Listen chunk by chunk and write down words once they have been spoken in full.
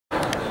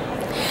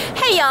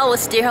Hey y'all, we're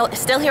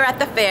still here at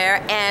the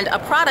fair, and a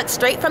product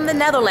straight from the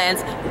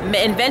Netherlands,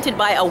 invented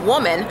by a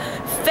woman,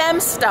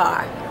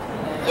 FEM-Star.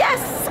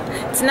 Yes,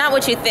 it's not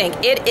what you think.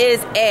 It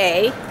is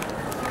a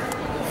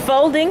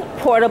folding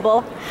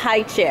portable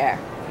high chair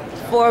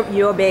for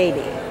your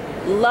baby.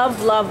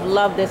 Love, love,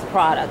 love this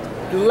product.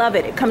 Love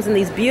it. It comes in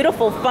these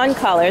beautiful fun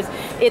colors.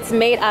 It's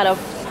made out of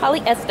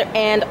polyester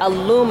and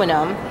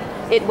aluminum.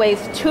 It weighs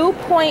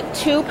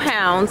 2.2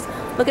 pounds.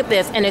 Look at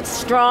this, and it's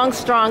strong,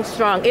 strong,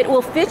 strong. It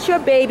will fit your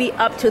baby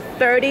up to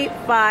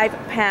 35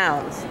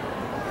 pounds.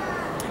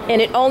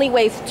 And it only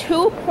weighs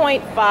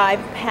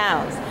 2.5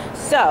 pounds.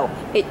 So,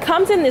 it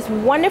comes in this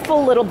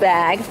wonderful little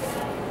bag.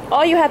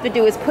 All you have to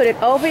do is put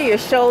it over your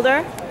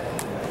shoulder.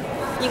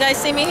 You guys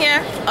see me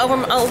here?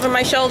 Over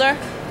my shoulder?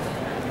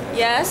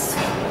 Yes?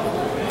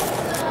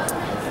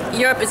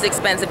 Europe is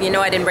expensive. You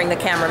know I didn't bring the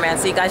cameraman,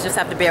 so you guys just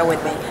have to bear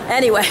with me.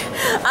 Anyway,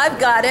 I've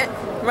got it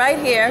right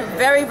here.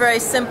 Very, very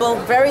simple,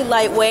 very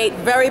lightweight,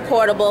 very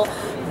portable,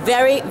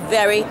 very,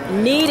 very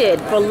needed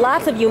for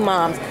lots of you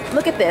moms.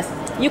 Look at this.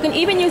 You can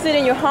even use it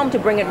in your home to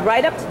bring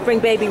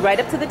baby right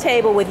up to the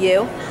table with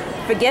you.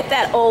 Forget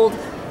that old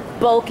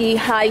bulky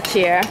high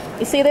chair.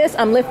 You see this?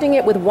 I'm lifting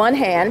it with one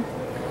hand.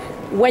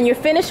 When you're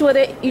finished with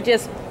it, you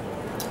just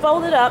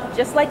fold it up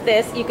just like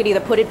this. You could either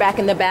put it back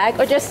in the bag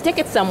or just stick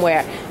it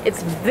somewhere.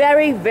 It's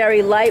very,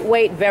 very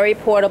lightweight, very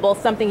portable,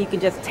 something you can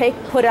just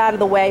put out of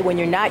the way when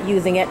you're not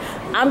using it.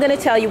 I'm going to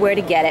tell you where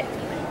to get it.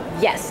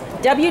 Yes,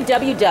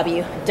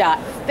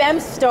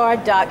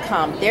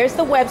 www.femstar.com. There's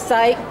the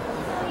website.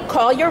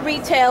 Call your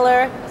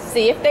retailer,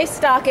 see if they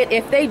stock it.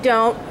 If they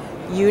don't,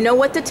 you know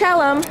what to tell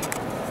them.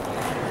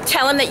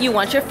 Tell them that you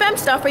want your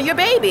FEM-Star for your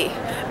baby.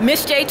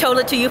 Miss J told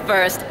it to you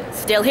first.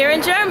 Still here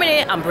in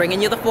Germany, I'm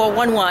bringing you the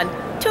 411.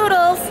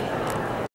 Toodles!